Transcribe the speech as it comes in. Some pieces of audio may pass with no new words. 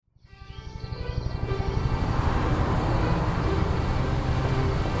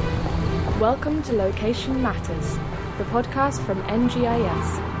Welcome to Location Matters, the podcast from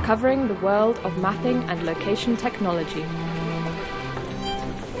NGIS, covering the world of mapping and location technology.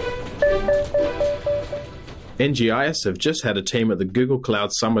 NGIS have just had a team at the Google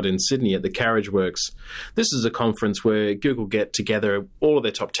Cloud Summit in Sydney at the Carriage Works. This is a conference where Google get together all of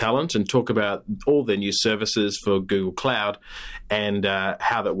their top talent and talk about all their new services for Google Cloud and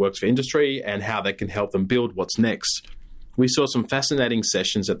how that works for industry and how that can help them build what's next. We saw some fascinating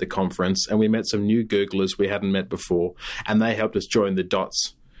sessions at the conference and we met some new Googlers we hadn't met before, and they helped us join the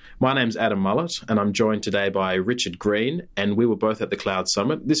dots. My name's Adam Mullett, and I'm joined today by Richard Green, and we were both at the Cloud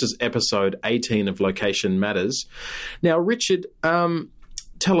Summit. This is episode 18 of Location Matters. Now, Richard,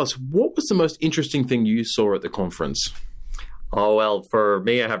 tell us, what was the most interesting thing you saw at the conference? Oh, well, for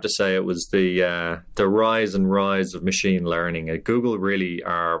me, I have to say it was the rise of machine learning. Google really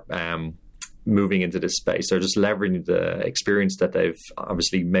are moving into this space. They're just leveraging the experience that they've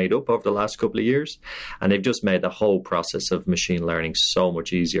obviously made up over the last couple of years. And they've just made the whole process of machine learning so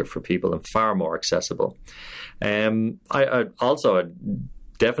much easier for people and far more accessible. I also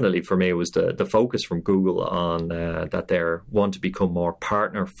definitely for me it was the focus from Google on that they want to become more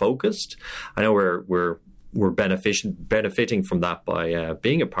partner focused. I know we're benefiting from that by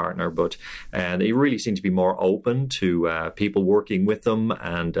being a partner, but they really seem to be more open to people working with them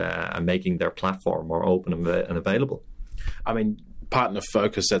and making their platform more open and available. I mean, partner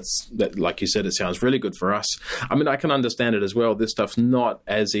focus, that like you said, it sounds really good for us. I mean, I can understand it as well. This stuff's not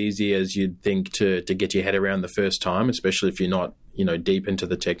as easy as you'd think to get your head around the first time, especially if you're not deep into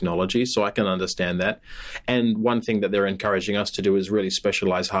the technology. So I can understand that. And one thing that they're encouraging us to do is really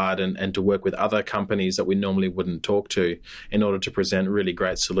specialize hard and to work with other companies that we normally wouldn't talk to in order to present really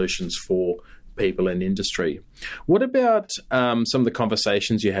great solutions for people in industry. What about some of the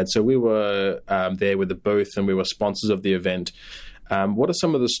conversations you had? So we were there with the booth and we were sponsors of the event. What are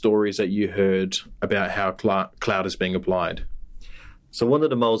some of the stories that you heard about how cloud is being applied? So one of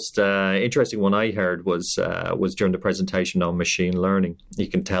the most interesting one I heard was during the presentation on machine learning. You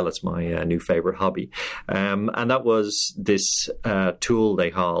can tell it's my new favorite hobby. And that was this tool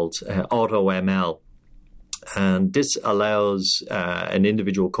they called AutoML. And this allows an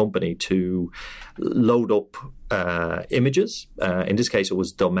individual company to load up images. In this case, it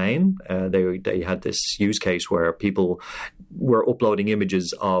was domain. They had this use case where people were uploading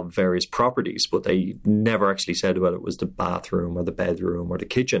images of various properties, but they never actually said whether it was the bathroom or the bedroom or the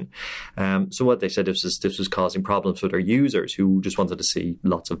kitchen. So what they said is this was causing problems for their users who just wanted to see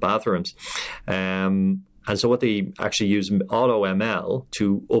lots of bathrooms. And so what they actually use AutoML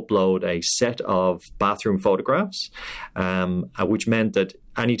to upload a set of bathroom photographs, which meant that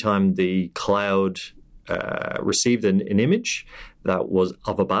anytime the cloud received an image that was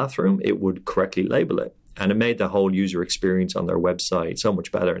of a bathroom, it would correctly label it. And it made the whole user experience on their website so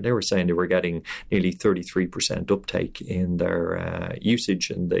much better. And they were saying they were getting nearly 33% uptake in their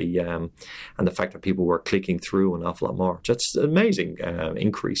usage and the fact that people were clicking through an awful lot more. That's an amazing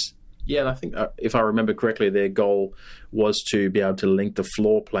increase. Yeah, and I think if I remember correctly, their goal was to be able to link the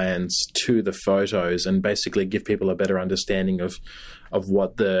floor plans to the photos and basically give people a better understanding of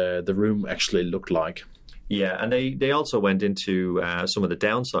what the room actually looked like. Yeah, and they also went into some of the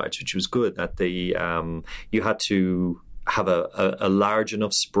downsides, which was good, that you had to have a large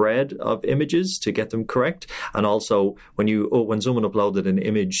enough spread of images to get them correct. And also, when someone uploaded an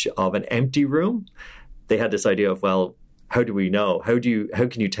image of an empty room, they had this idea of, well, how do we know? How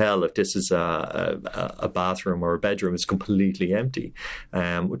can you tell if this is a bathroom or a bedroom is completely empty?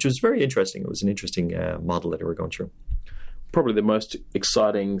 Which was very interesting. It was an interesting model that they were going through. Probably the most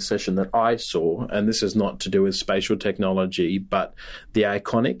exciting session that I saw, and this is not to do with spatial technology, but The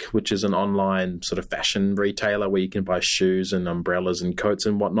Iconic, which is an online sort of fashion retailer where you can buy shoes and umbrellas and coats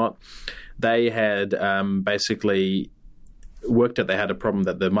and whatnot. They had basically worked out they had a problem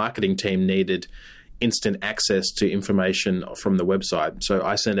that the marketing team needed instant access to information from the website. So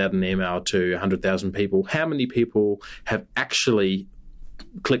I sent out an email to 100,000 people. How many people have actually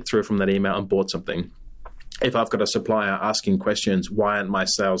clicked through from that email and bought something? If I've got a supplier asking questions, why aren't my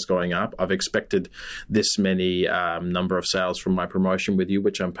sales going up? I've expected this many number of sales from my promotion with you,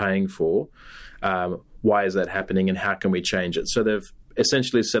 which I'm paying for. Why is that happening and how can we change it? So they've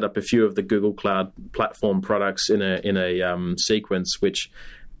essentially set up a few of the Google Cloud Platform products in a sequence which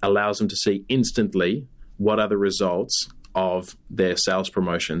allows them to see instantly what are the results of their sales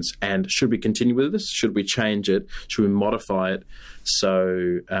promotions. And should we continue with this? Should we change it? Should we modify it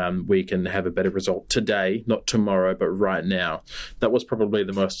so we can have a better result today, not tomorrow, but right now? That was probably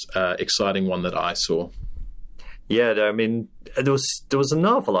the most exciting one that I saw. Yeah, I mean, there was an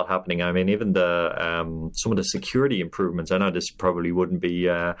awful lot happening. I mean, even some of the security improvements. I know this probably wouldn't be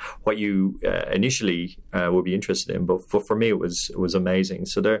what you initially would be interested in, but for me, it was amazing.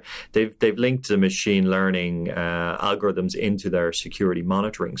 So they've linked the machine learning algorithms into their security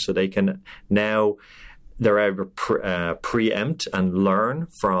monitoring, so they can now. They're able to preempt and learn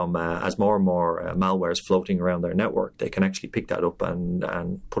from as more and more malware is floating around their network. They can actually pick that up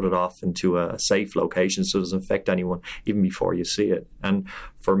and put it off into a safe location so it doesn't affect anyone even before you see it. And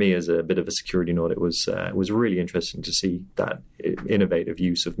for me, as a bit of a security nut, it was really interesting to see that innovative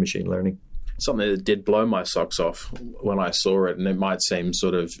use of machine learning. Something that did blow my socks off when I saw it, and it might seem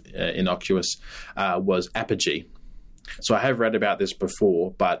sort of innocuous, was Apogee. So I have read about this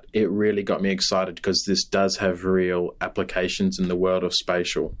before, but it really got me excited because this does have real applications in the world of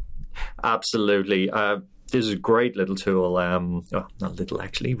spatial. Absolutely. This is a great little tool. Not little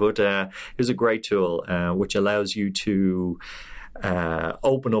actually, but it's a great tool which allows you to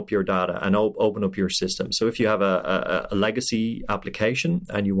open up your data and open up your system. So if you have a legacy application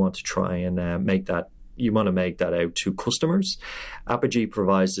and you want to try and make that out to customers, Apogee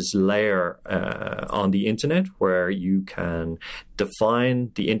provides this layer on the internet where you can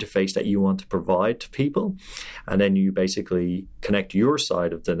define the interface that you want to provide to people, and then you basically connect your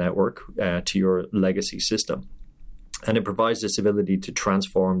side of the network to your legacy system. And it provides this ability to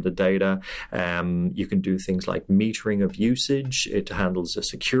transform the data. You can do things like metering of usage. It handles the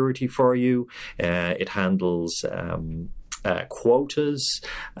security for you. It handles quotas.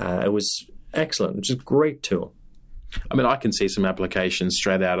 It was excellent, which is a great tool. I mean, I can see some applications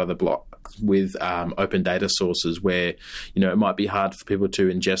straight out of the block with open data sources where, it might be hard for people to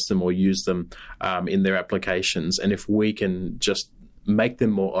ingest them or use them in their applications. And if we can just make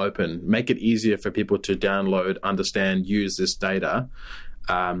them more open, make it easier for people to download, understand, use this data,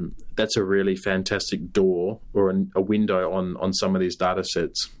 that's a really fantastic door or a window on some of these data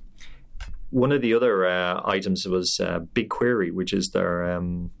sets. One of the other items was BigQuery, which is their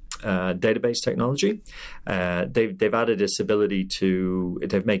database technology. They've added this ability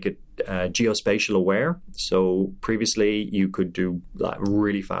they've make it geospatial aware. So previously you could do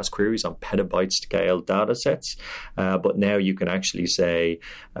really fast queries on petabyte scale data sets, but now you can actually say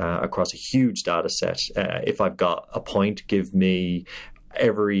across a huge data set, if I've got a point, give me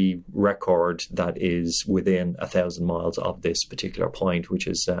every record that is within 1,000 miles of this particular point, which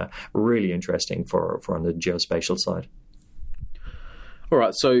is really interesting for on the geospatial side. All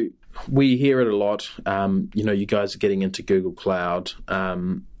right, so we hear it a lot. You guys are getting into Google Cloud.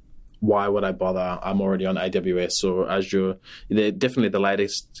 Why would I bother? I'm already on AWS or Azure. They're definitely the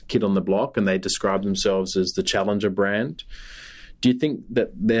latest kid on the block, and they describe themselves as the challenger brand. Do you think that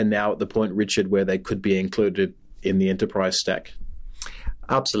they're now at the point, Richard, where they could be included in the enterprise stack?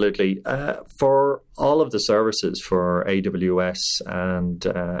 Absolutely. For all of the services for AWS and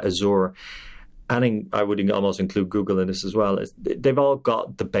Azure, and I would almost include Google in this as well, they've all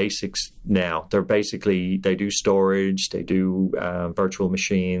got the basics now. They do storage, they do virtual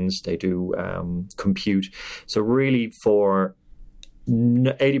machines, they do compute. So really for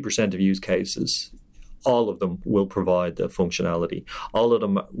 80% of use cases, all of them will provide the functionality. All of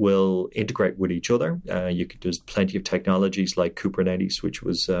them will integrate with each other. There's plenty of technologies like Kubernetes, which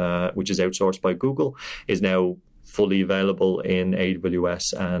is outsourced by Google, is now fully available in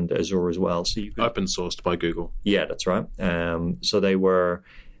AWS and Azure as well. So you open sourced by Google. Yeah, that's right. So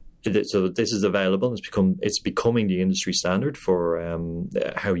this is available. It's becoming the industry standard for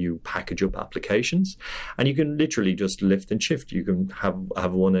how you package up applications, and you can literally just lift and shift. You can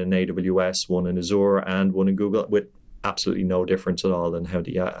have one in AWS, one in Azure, and one in Google with absolutely no difference at all in how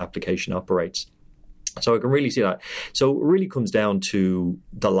the application operates. So I can really see that. So it really comes down to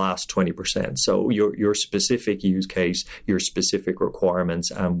the last 20%. So your specific use case, your specific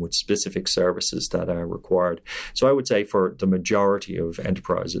requirements, and with specific services that are required. So I would say for the majority of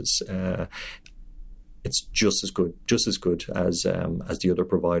enterprises, it's just as good as the other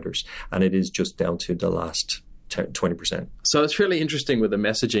providers, and it is just down to the last 20%. So it's really interesting with the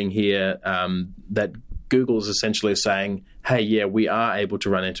messaging here that Google is essentially saying, hey, yeah, we are able to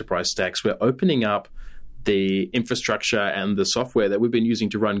run enterprise stacks. We're opening up the infrastructure and the software that we've been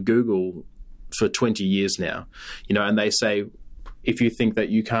using to run Google for 20 years now. And they say, if you think that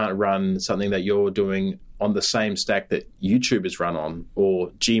you can't run something that you're doing on the same stack that YouTube is run on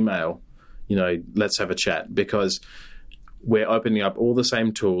or Gmail, let's have a chat, because we're opening up all the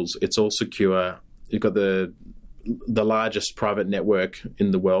same tools. It's all secure. You've got the largest private network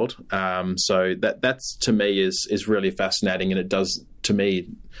in the world. So that's to me is really fascinating, and it does to me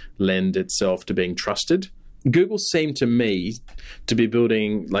lend itself to being trusted Google seemed to me to be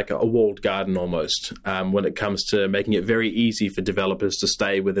building like a walled garden almost when it comes to making it very easy for developers to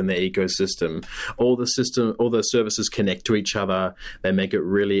stay within the ecosystem. All the services connect to each other. They make it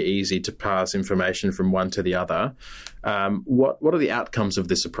really easy to pass information from one to the other. What are the outcomes of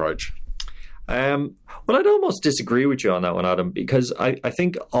this approach? Well, I'd almost disagree with you on that one, Adam, because I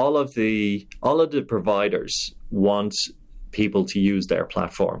think all of the providers want people to use their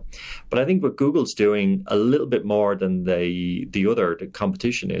platform. But I think what Google's doing a little bit more than the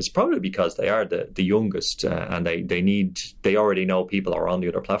competition is probably because they are the youngest and they already know people are on the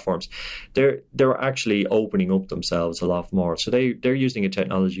other platforms. They're actually opening up themselves a lot more. So they're using a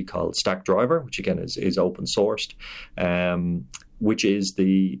technology called Stackdriver, which again is open sourced. Which is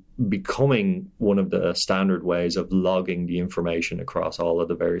becoming one of the standard ways of logging the information across all of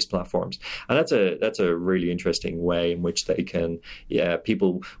the various platforms. And that's a really interesting way in which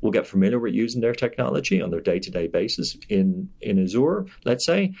people will get familiar with using their technology on their day-to-day basis in Azure, let's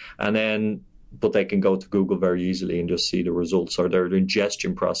say, but they can go to Google very easily and just see the results, or their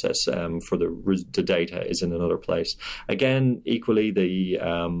ingestion process for the data is in another place. Again, equally, the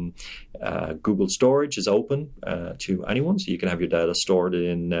Google storage is open to anyone, so you can have your data stored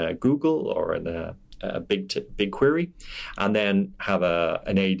in Google or in a BigQuery, and then have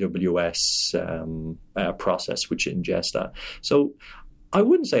an AWS process which ingests that. So I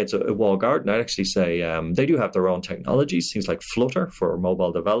wouldn't say it's a walled garden. I'd actually say they do have their own technologies, things like Flutter for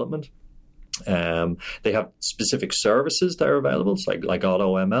mobile development. They have specific services that are available, it's like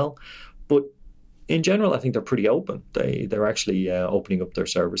AutoML, but in general, I think they're pretty open. They're actually opening up their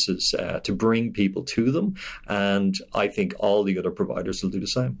services to bring people to them, and I think all the other providers will do the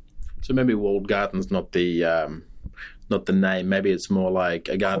same. So maybe walled garden's not the name. Maybe it's more like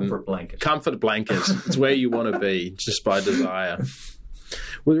a garden comfort blanket. It's where you want to be, just by desire.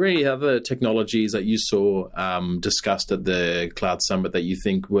 Were there any other technologies that you saw discussed at the Cloud Summit that you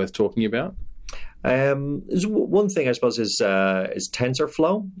think worth talking about? One thing I suppose is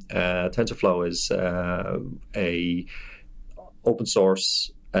TensorFlow. TensorFlow is a open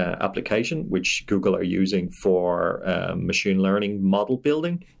source application which Google are using for machine learning model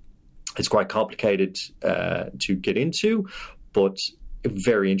building. It's quite complicated to get into, but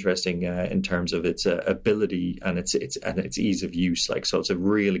very interesting in terms of its ability and its ease of use. So it's a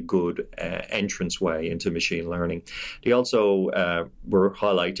really good entrance way into machine learning. They also were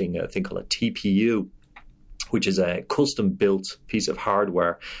highlighting a thing called a TPU, which is a custom-built piece of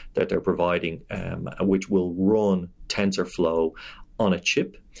hardware that they're providing, which will run TensorFlow on a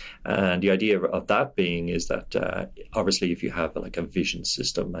chip. And the idea of that being is that obviously if you have like a vision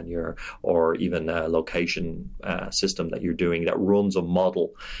system or even a location system that you're doing that runs a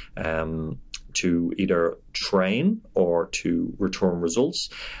model to either train or to return results,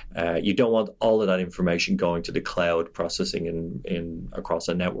 you don't want all of that information going to the cloud processing in across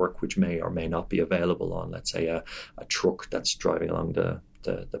a network which may or may not be available on, let's say, a truck that's driving along the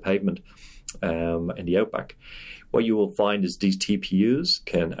pavement in the outback. What you will find is these TPUs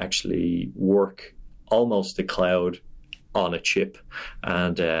can actually work almost the cloud on a chip,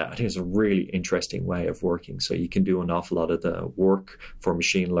 and I think it's a really interesting way of working. So you can do an awful lot of the work for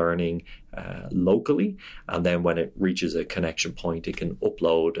machine learning locally, and then when it reaches a connection point, it can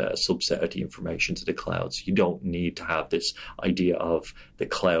upload a subset of the information to the cloud. So you don't need to have this idea of the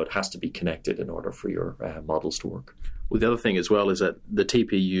cloud has to be connected in order for your models to work. Well, the other thing as well is that the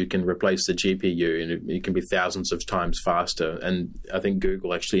TPU can replace the GPU, and it can be thousands of times faster. And I think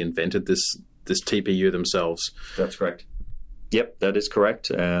Google actually invented this TPU themselves. That's correct. Yep, that is correct.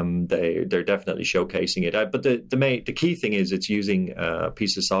 They're definitely showcasing it. But the key thing is it's using a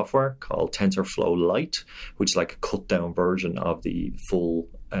piece of software called TensorFlow Lite, which is like a cut down version of the full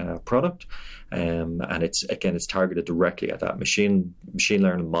product. And it's targeted directly at that machine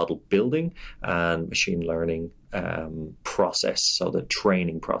learning model building and machine learning process, so the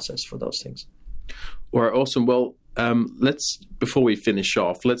training process for those things. All right, awesome. Well, before we finish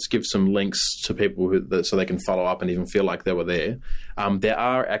off, let's give some links to people so they can follow up and even feel like they were there. There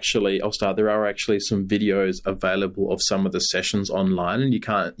are actually some videos available of some of the sessions online, and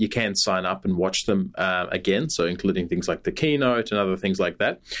you can sign up and watch them again. So including things like the keynote and other things like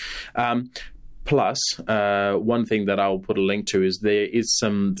that. Plus, one thing that I'll put a link to is there is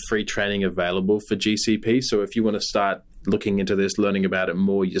some free training available for GCP. So if you want to start looking into this, learning about it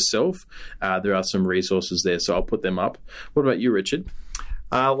more yourself, there are some resources there. So I'll put them up. What about you, Richard?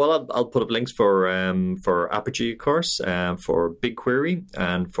 Well, I'll put up links for Apigee, of course, for BigQuery,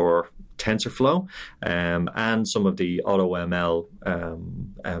 and for TensorFlow, and some of the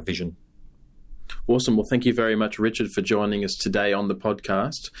AutoML vision. Awesome. Well, thank you very much, Richard, for joining us today on the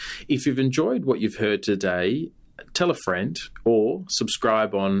podcast. If you've enjoyed what you've heard today, tell a friend or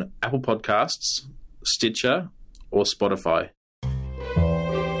subscribe on Apple Podcasts, Stitcher, or Spotify.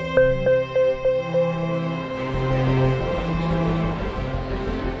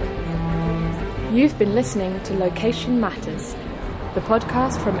 You've been listening to Location Matters, the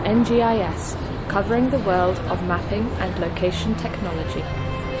podcast from NGIS, covering the world of mapping and location technology.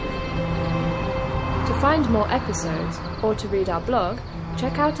 To find more episodes or to read our blog,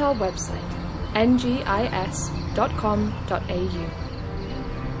 check out our website, ngis.com.au.